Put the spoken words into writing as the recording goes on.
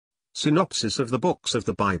Synopsis of the Books of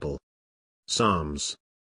the Bible. Psalms.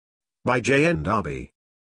 By JND Darby.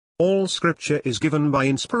 All Scripture is given by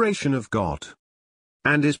inspiration of God,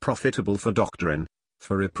 and is profitable for doctrine,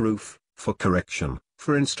 for reproof, for correction,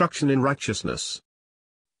 for instruction in righteousness,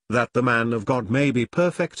 that the man of God may be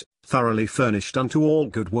perfect, thoroughly furnished unto all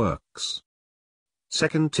good works.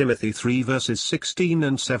 2 Timothy 3 verses 16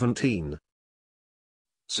 and 17.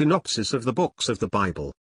 Synopsis of the Books of the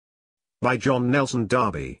Bible. By John Nelson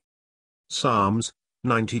Darby. Psalms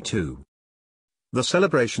 92. The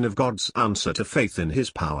celebration of God's answer to faith in His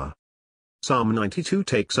power. Psalm 92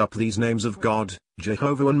 takes up these names of God,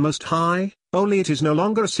 Jehovah and Most High, only it is no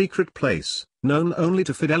longer a secret place, known only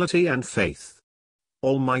to fidelity and faith.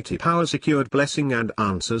 Almighty power secured blessing and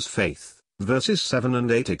answers faith. Verses 7 and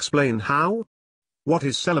 8 explain how. What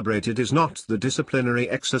is celebrated is not the disciplinary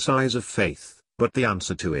exercise of faith, but the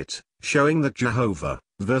answer to it, showing that Jehovah,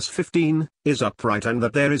 verse 15, is upright and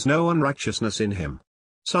that there is no unrighteousness in him.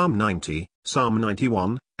 Psalm 90, Psalm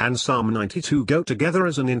 91, and Psalm 92 go together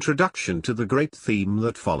as an introduction to the great theme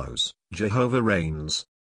that follows, Jehovah reigns.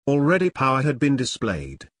 Already power had been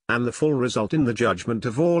displayed, and the full result in the judgment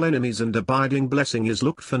of all enemies and abiding blessing is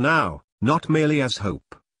looked for now, not merely as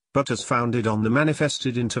hope, but as founded on the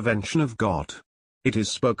manifested intervention of God. It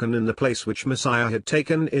is spoken in the place which Messiah had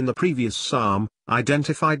taken in the previous psalm,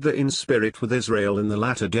 identified in spirit with Israel in the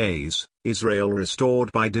latter days, Israel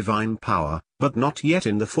restored by divine power, but not yet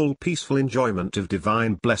in the full peaceful enjoyment of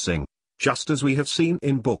divine blessing, just as we have seen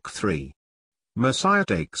in Book 3. Messiah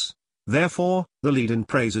takes, therefore, the lead in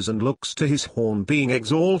praises and looks to his horn being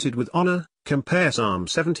exalted with honor, compare Psalm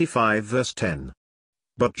 75 verse 10.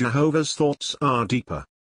 But Jehovah's thoughts are deeper.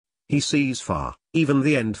 He sees far, even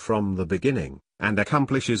the end from the beginning, and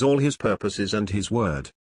accomplishes all his purposes and his word.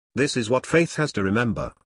 This is what faith has to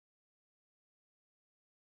remember,